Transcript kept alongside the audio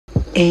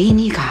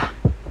애인이가.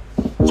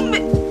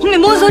 선배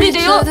뭔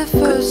소리세요?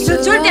 저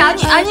절대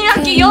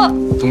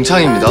아니랄게요.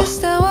 동창입니다.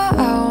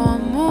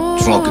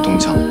 중학교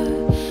동창.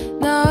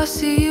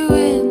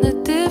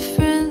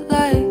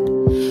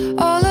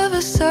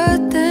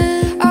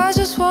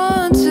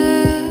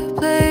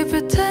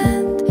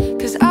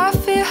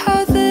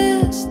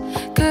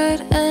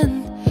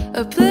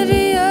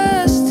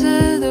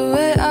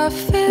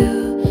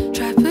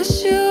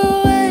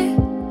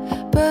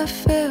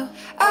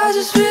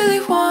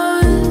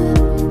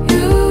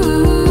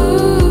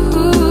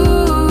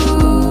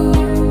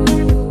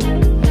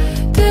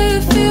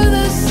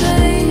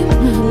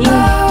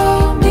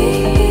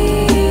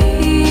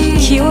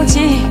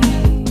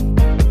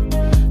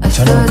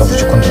 괜찮으니까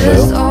무조건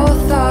눌러요.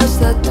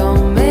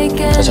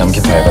 저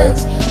잠기 밝아요.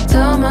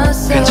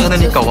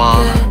 괜찮으니까 와.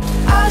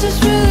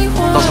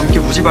 나 잠기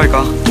무지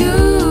밝아.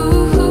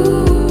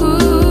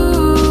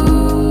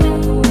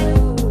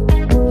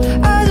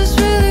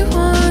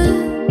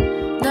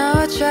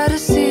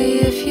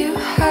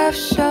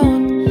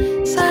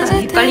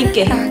 사랑이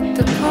빨리게.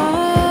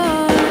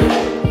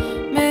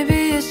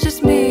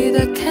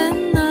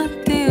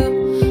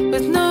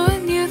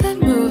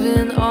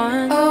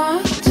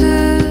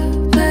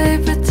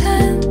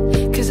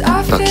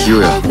 나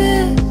기호야.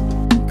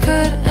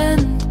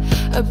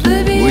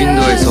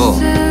 무인도에서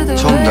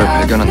처음 널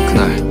발견한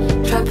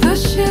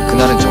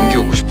그날은 정기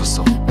오고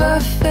싶었어.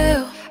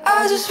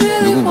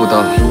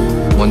 누구보다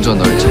먼저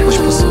널 찾고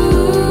싶었어.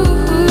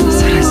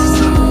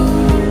 살아있었어.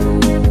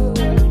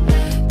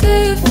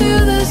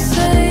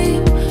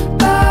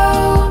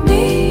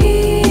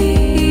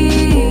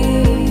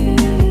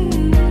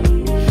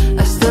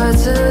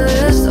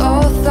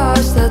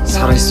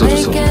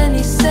 살아있어줘서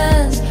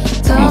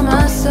고맙다.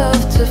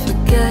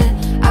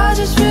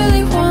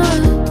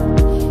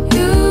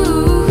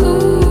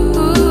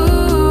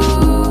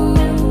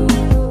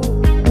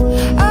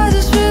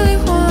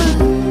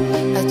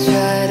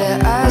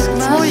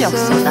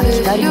 서울역서 나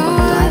기다린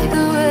것도 아니고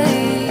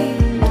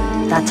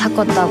나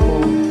찾겠다고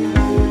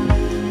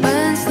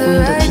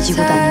무인도 뒤지고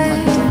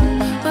다닌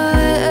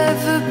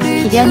것도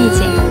비련이지.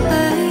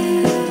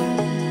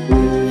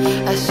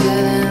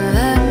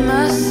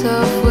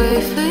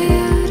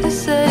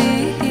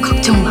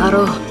 걱정 마라.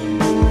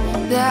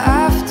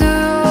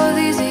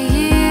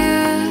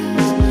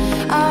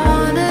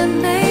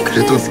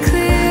 그래도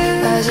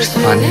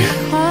많이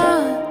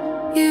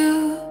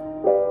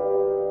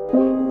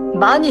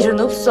많이 일은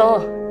없어.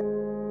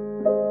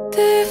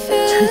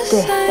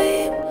 절대.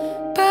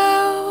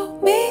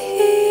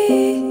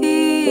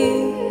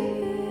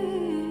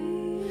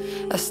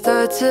 I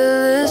start to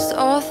list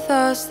all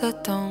thoughts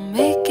that don't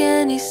make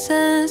any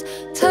sense.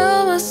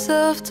 Tell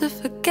myself to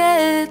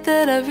forget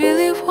that I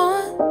really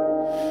want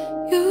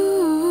you.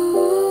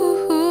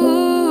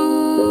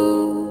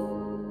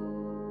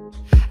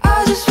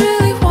 I just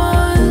really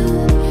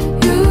want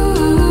you.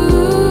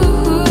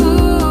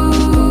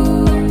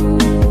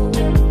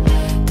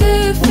 Do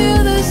you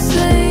feel the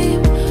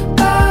same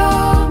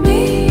about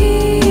me?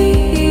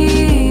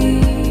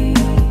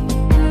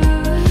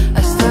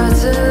 I start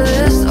to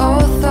list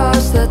all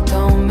thoughts that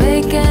don't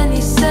make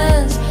any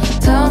sense.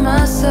 Tell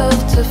myself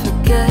to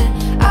forget.